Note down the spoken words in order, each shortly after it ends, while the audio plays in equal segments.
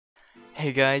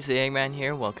Hey guys, THEoEGGMAN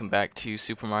here. Welcome back to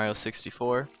Super Mario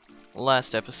 64.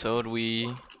 Last episode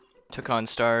we took on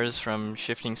stars from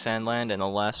Shifting Sandland and the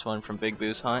last one from Big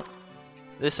Boo's Haunt.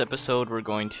 This episode we're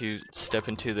going to step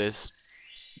into this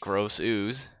gross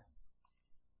ooze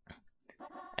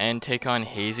and take on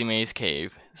Hazy Maze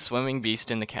Cave, swimming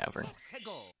beast in the cavern.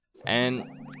 And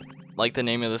like the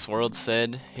name of this world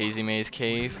said, Hazy Maze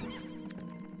Cave,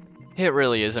 it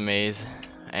really is a maze.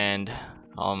 And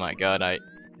oh my god,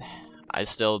 I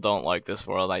still don't like this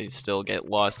world. I still get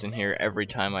lost in here every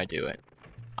time I do it.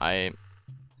 I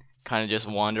kind of just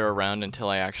wander around until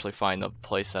I actually find the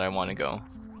place that I want to go.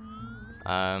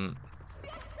 And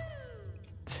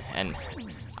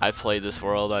I've played this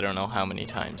world I don't know how many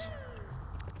times.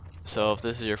 So if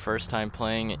this is your first time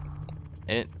playing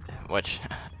it, which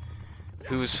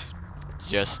who's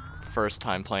just first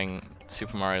time playing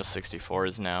Super Mario 64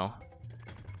 is now.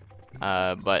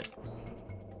 But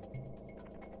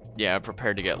yeah,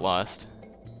 prepared to get lost.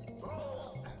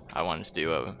 I wanted to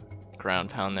do a ground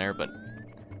pound there, but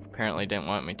apparently didn't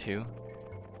want me to.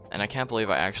 And I can't believe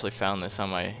I actually found this on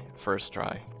my first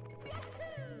try.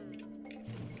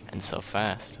 And so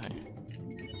fast. I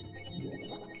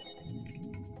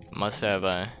must have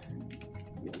a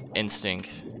instinct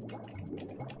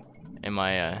in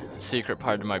my secret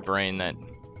part of my brain that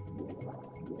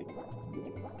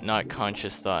not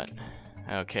conscious thought.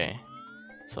 Okay.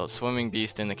 So, swimming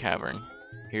beast in the cavern.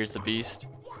 Here's the beast.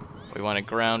 We want to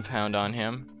ground pound on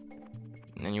him.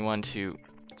 And then you want to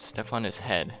step on his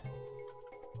head.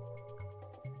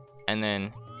 And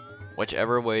then,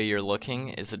 whichever way you're looking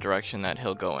is the direction that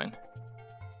he'll go in.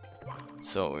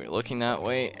 So, we're looking that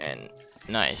way, and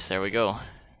nice, there we go.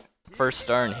 First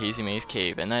star in Hazy Maze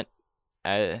Cave, and that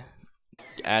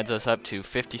adds us up to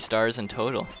 50 stars in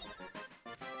total.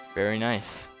 Very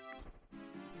nice.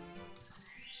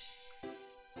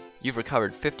 You've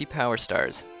recovered 50 power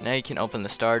stars. Now you can open the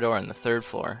star door on the 3rd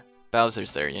floor.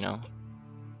 Bowser's there, you know.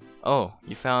 Oh,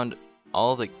 you found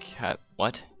all the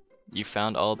You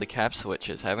found all the cap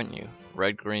switches, haven't you?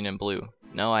 Red, green, and blue.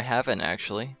 No, I haven't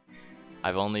actually.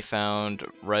 I've only found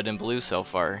red and blue so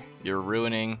far. You're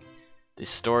ruining the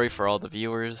story for all the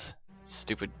viewers.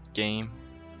 Stupid game.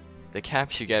 The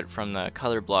caps you get from the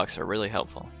color blocks are really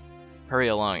helpful. Hurry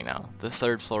along now. The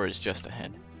 3rd floor is just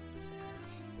ahead.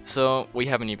 So, we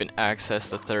haven't even accessed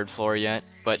the 3rd floor yet,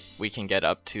 but we can get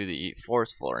up to the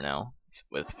 4th floor now,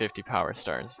 with 50 power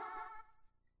stars.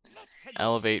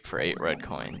 Elevate for 8 red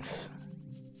coins.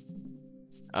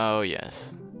 Oh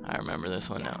yes, I remember this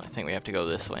one now. I think we have to go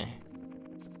this way.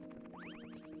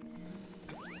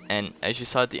 And as you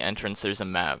saw at the entrance, there's a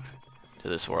map to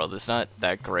this world. It's not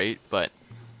that great, but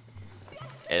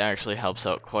it actually helps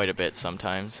out quite a bit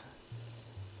sometimes.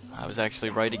 I was actually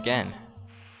right again.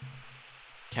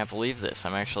 Can't believe this.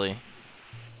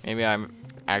 Maybe I'm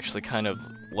actually kind of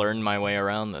learned my way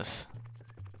around this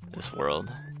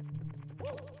world.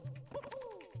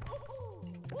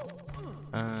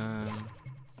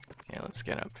 Yeah, let's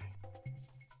get up.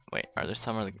 Wait, are there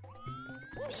some on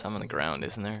the ground,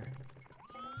 isn't there?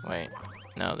 Wait,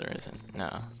 no, there isn't.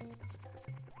 No,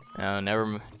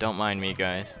 don't mind me,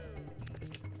 guys.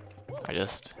 I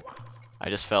just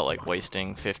felt like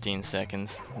wasting 15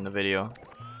 seconds in the video.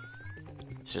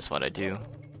 It's just what I do.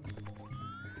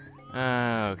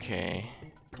 Okay.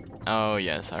 Oh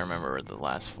yes, I remember where the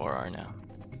last 4 are now.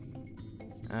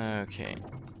 Okay.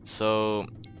 So,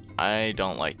 I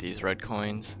don't like these red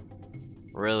coins.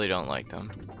 Really don't like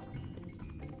them.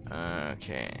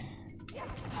 Okay.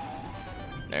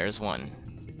 There's one.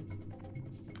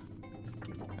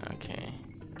 Okay.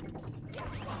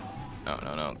 Oh,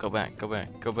 no. Go back. Go back.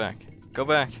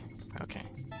 Okay.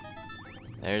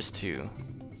 There's 2.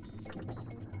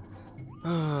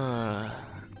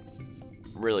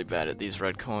 Really bad at these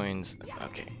red coins.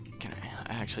 Okay,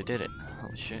 I actually did it.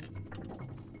 Holy shit.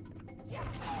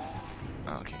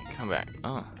 Okay, come back.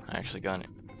 Oh, I actually got it.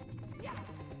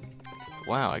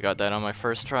 Wow, I got that on my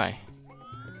first try.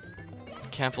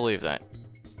 Can't believe that.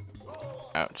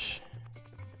 Ouch.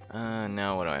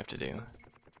 Now what do I have to do?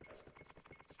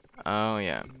 Oh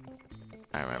yeah,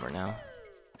 I remember now.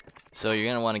 So you're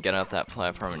gonna want to get off that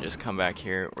platform and just come back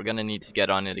here. We're gonna need to get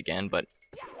on it again, but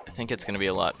I think it's gonna be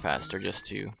a lot faster just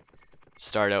to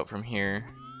start out from here.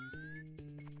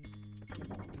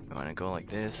 You wanna go like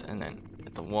this, and then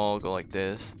at the wall go like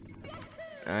this,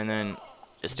 and then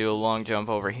just do a long jump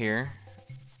over here.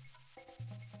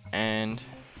 And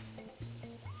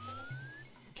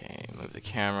okay, move the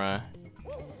camera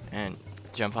and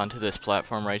jump onto this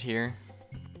platform right here.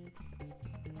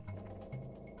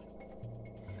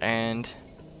 And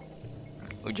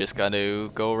we just got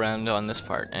to go around on this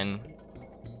part, and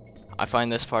I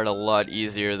find this part a lot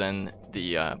easier than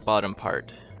the bottom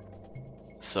part.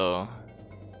 So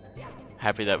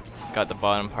happy that got the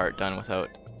bottom part done without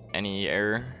any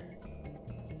error.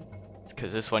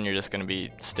 Because this one you're just going to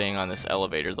be staying on this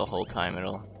elevator the whole time.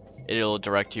 It'll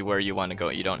direct you where you want to go.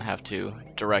 You don't have to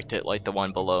direct it like the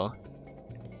one below.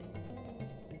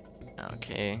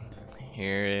 Okay,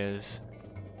 here is,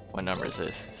 what number is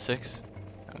this? 6?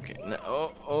 Okay,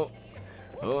 no, oh.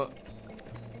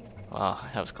 Wow,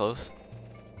 that was close.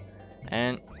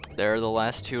 And there are the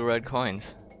last 2 red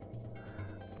coins.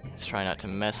 Let's try not to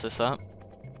mess this up.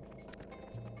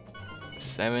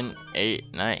 7,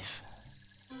 8, nice.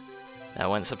 That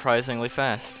went surprisingly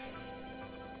fast.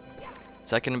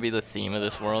 Is that going to be the theme of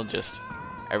this world? Just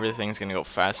everything's going to go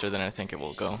faster than I think it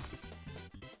will go.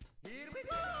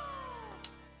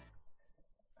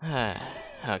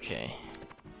 Okay.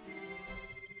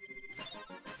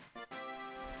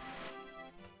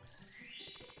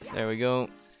 There we go.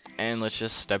 And let's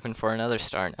just step in for another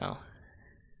star now.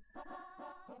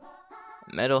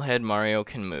 Metalhead Mario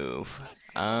can move.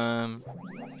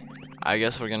 I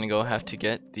guess we're gonna go have to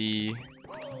get the...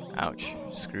 Ouch.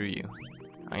 Screw you.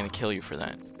 I'm gonna kill you for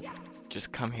that.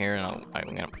 Just come here and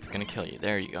I'm gonna kill you.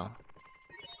 There you go.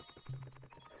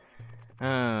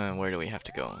 Where do we have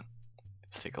to go?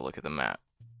 Let's take a look at the map.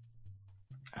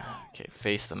 Okay,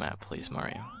 face the map, please,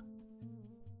 Mario.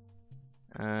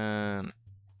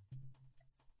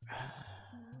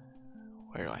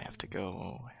 Where do I have to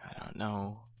go? I don't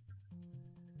know.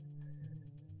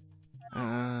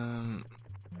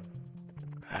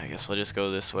 I guess we'll just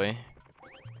go this way.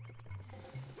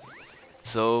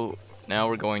 So now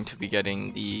we're going to be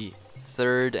getting the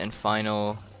 3rd and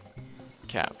final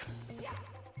cap.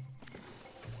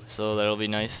 So that'll be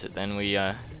nice. Then we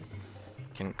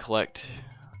can collect.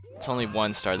 It's only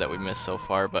 1 star that we missed so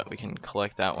far, but we can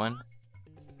collect that one.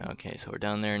 Okay, so we're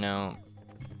down there now,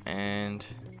 and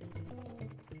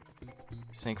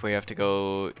I think we have to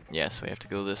go. Yes, we have to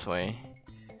go this way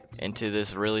into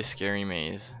this really scary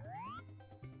maze.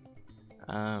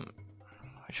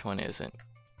 Which one is it?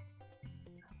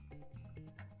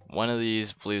 One of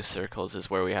these blue circles is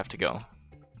where we have to go.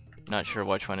 Not sure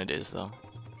which one it is though.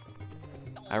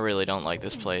 I really don't like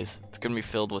this place. It's gonna be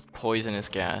filled with poisonous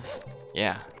gas.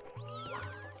 Yeah.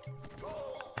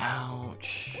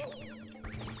 Ouch.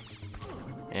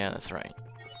 Yeah, that's right.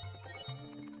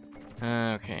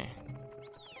 Okay.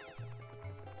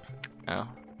 Oh,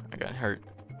 I got hurt.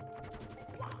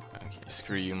 Okay,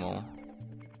 screw you, mole.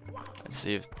 Let's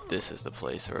see if this is the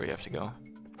place where we have to go.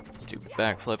 Let's do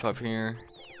backflip up here.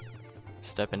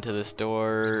 Step into this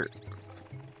door.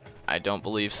 I don't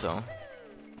believe so.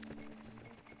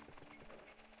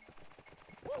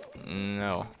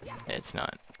 No, it's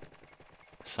not.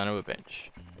 Son of a bitch.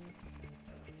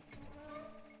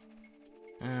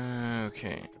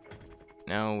 Okay.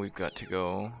 Now we've got to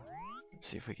go. Let's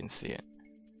see if we can see it.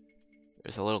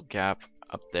 There's a little gap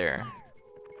up there,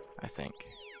 I think.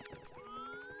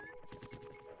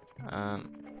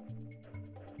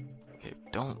 Okay,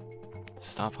 don't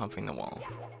stop humping the wall.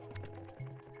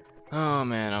 Oh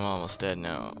man, I'm almost dead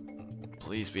now.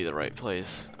 Please be the right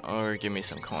place, or give me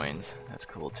some coins. That's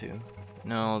cool too.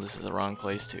 No, this is the wrong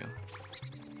place too.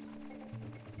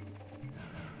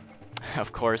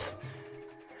 Of course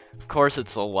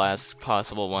it's the last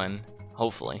possible one.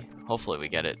 Hopefully we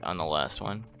get it on the last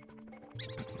one.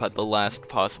 But the last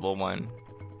possible one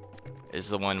is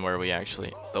the one where we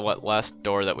actually, the last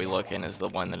door that we look in is the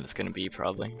one that it's gonna be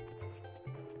probably.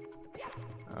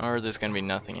 Or there's gonna be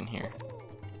nothing in here.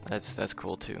 That's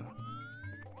cool too.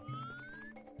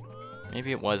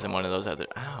 Maybe it was in one of those other.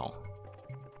 Ow!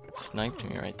 Sniped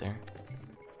me right there.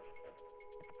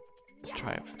 Let's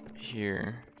try up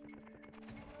here.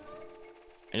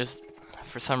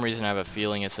 For some reason I have a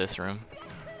feeling it's this room.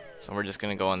 So we're just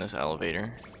gonna go on this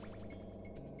elevator.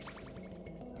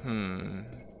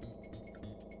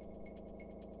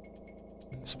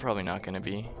 It's probably not gonna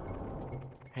be.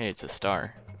 Hey, it's a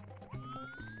star.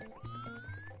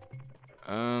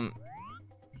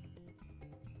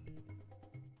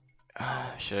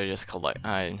 Should I just collect?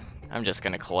 I'm just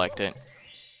gonna collect it.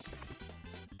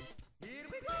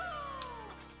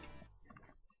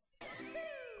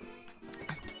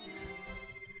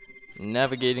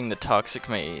 Navigating the toxic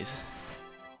maze.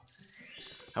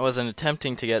 I wasn't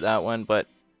attempting to get that one, but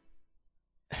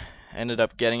ended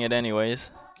up getting it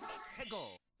anyways.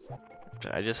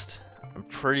 I'm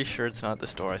pretty sure it's not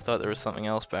this door. I thought there was something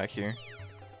else back here,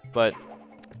 but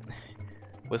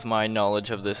with my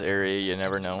knowledge of this area, you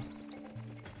never know.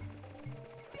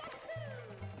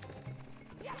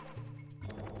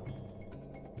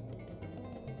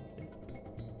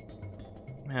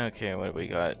 Okay, what do we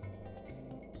got?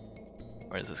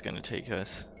 Where is this gonna take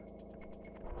us?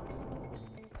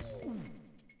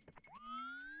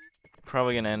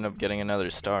 Probably gonna end up getting another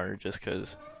star just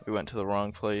because we went to the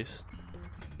wrong place.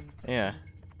 Yeah,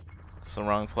 it's the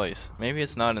wrong place. Maybe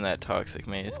it's not in that toxic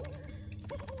maze.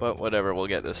 But whatever, we'll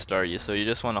get this star. So you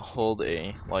just want to hold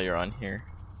A while you're on here.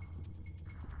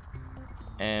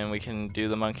 And we can do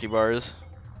the monkey bars.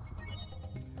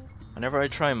 Whenever I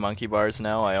try monkey bars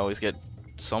now, I always get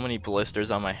so many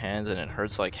blisters on my hands and it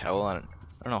hurts like hell. I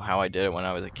don't know how I did it when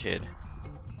I was a kid.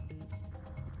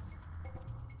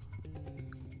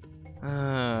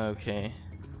 Okay.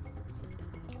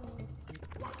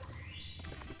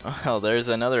 Oh, there's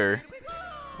another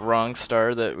wrong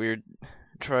star that we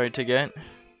tried to get.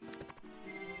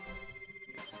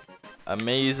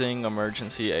 Amazing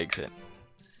emergency exit.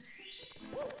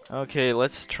 Okay,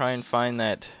 let's try and find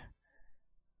that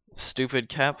stupid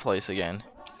cap place again.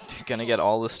 Gonna get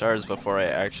all the stars before I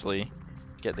actually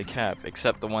get the cap,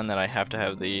 except the one that I have to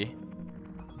have the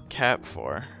cap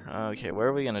for. Okay, where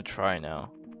are we gonna try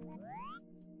now?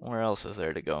 Where else is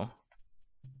there to go?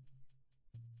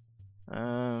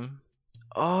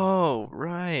 Oh,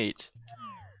 right.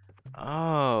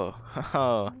 Oh,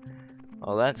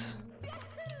 well that's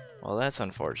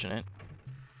unfortunate.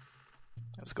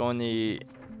 I was going the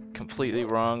completely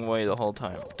wrong way the whole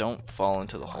time. Don't fall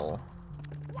into the hole.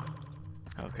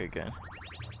 Okay, good.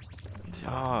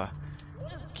 Ah,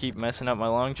 keep messing up my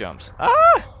long jumps.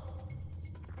 Ah!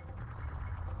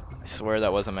 I swear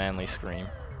that was a manly scream.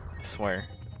 I swear.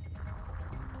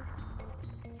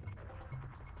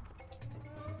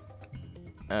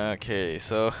 Okay,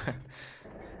 so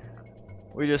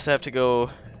we just have to go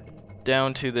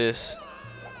down to this.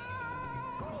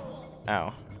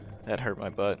 Ow, that hurt my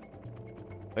butt.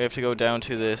 We have to go down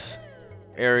to this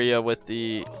area with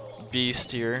the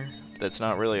beast here. That's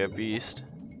not really a beast,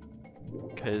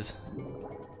 because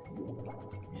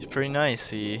he's pretty nice.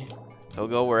 He'll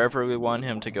go wherever we want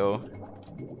him to go,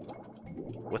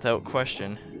 without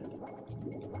question.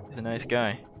 He's a nice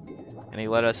guy, and he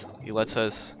lets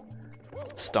us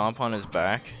stomp on his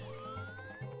back.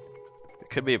 There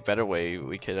could be a better way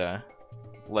we could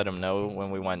let him know when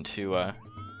we want to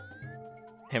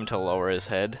him to lower his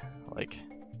head, like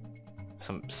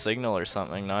some signal or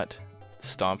something, not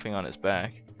stomping on his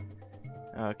back.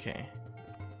 Okay,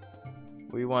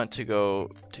 we want to go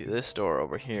to this door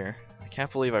over here. I can't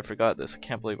believe I forgot this. I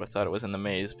can't believe I thought it was in the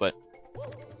maze, but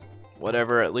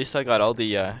whatever, at least I got all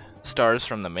the stars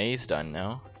from the maze done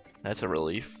now. That's a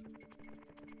relief.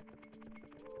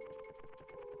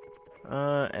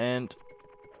 And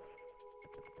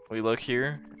we look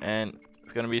here, and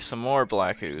it's gonna be some more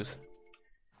black ooze.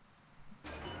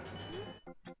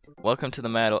 Welcome to the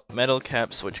metal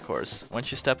cap switch course. Once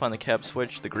you step on the cap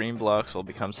switch, the green blocks will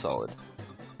become solid.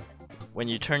 When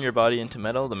you turn your body into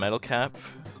metal, when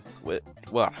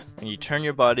you turn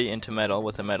your body into metal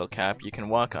with a metal cap, you can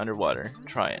walk underwater.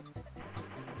 Try it.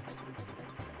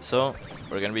 So,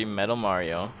 we're gonna be Metal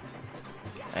Mario,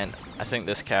 and I think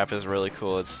this cap is really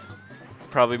cool. It's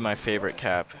probably my favorite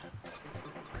cap.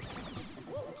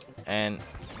 And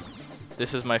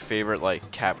this is my favorite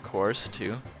like cap course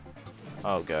too.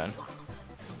 Oh god.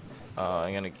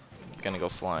 I'm gonna go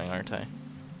flying, aren't I?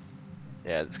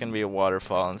 Yeah, it's gonna be a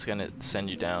waterfall and it's gonna send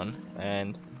you down,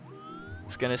 and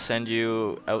it's gonna send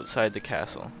you outside the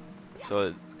castle. So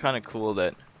it's kinda cool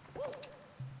that it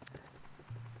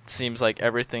seems like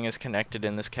everything is connected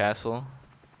in this castle.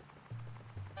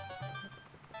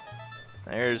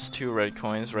 There's 2 red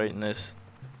coins right in this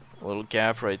little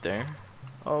gap right there.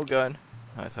 Oh god.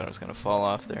 I thought I was gonna fall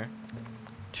off there.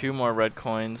 2 more red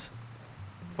coins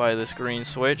by this green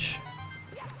switch.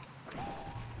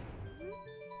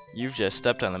 You've just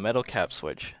stepped on the metal cap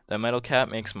switch. The metal cap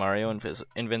makes Mario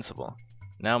invincible.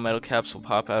 Now metal caps will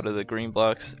pop out of the green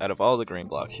blocks, out of all the green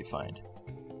blocks you find.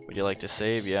 Would you like to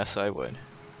save? Yes, I would.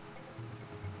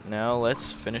 Now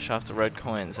let's finish off the red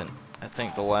coins, and I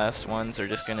think the last ones are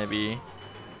just gonna be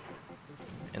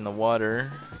in the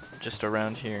water just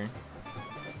around here.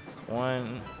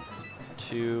 1,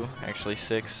 2, actually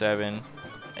 6, 7,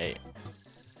 8.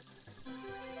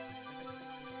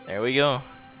 There we go.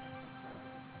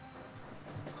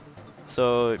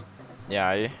 So yeah,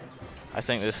 I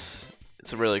think it's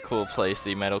a really cool place,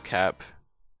 the metal cap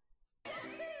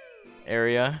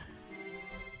area.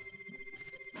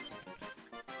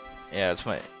 Yeah, it's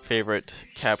my favorite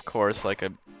cap course, like I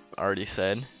already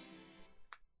said.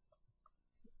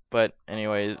 But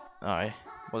anyways, I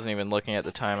wasn't even looking at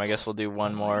the time. I guess we'll do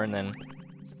one more and then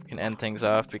we can end things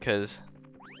off, because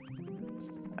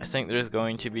I think there's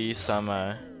going to be some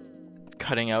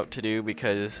cutting out to do,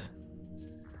 because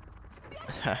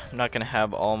I'm not gonna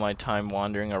have all my time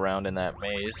wandering around in that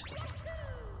maze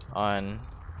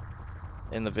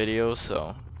in the video,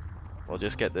 so we'll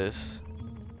just get this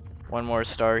one more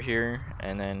star here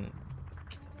and then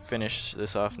finish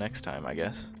this off next time, I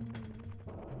guess.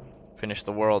 Finish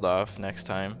the world off next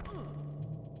time.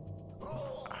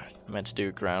 I meant to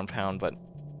do ground pound, but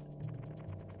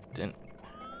didn't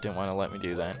want to let me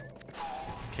do that.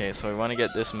 Okay, so we want to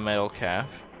get this metal calf,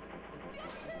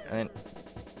 and then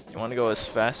you want to go as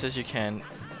fast as you can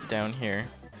down here,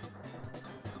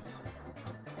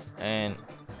 and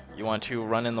you want to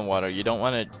run in the water. You don't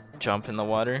want to jump in the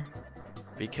water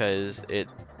because it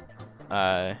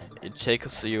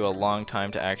takes you a long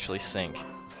time to actually sink.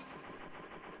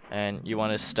 And you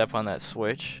want to step on that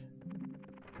switch.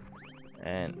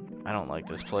 And I don't like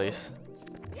this place.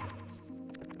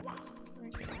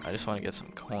 I just want to get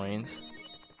some coins.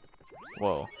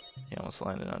 Whoa, he almost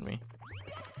landed on me.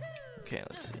 Okay,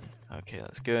 let's see. Okay,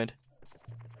 that's good.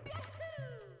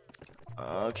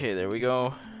 Okay, there we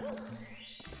go.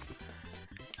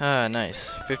 Ah,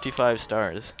 nice. 55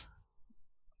 stars.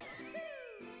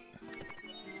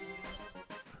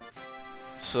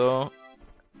 So,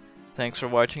 thanks for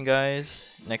watching, guys.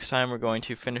 Next time we're going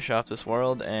to finish off this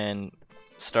world and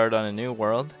start on a new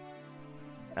world.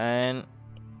 And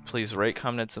please rate,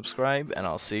 comment, and subscribe, and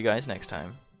I'll see you guys next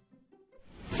time.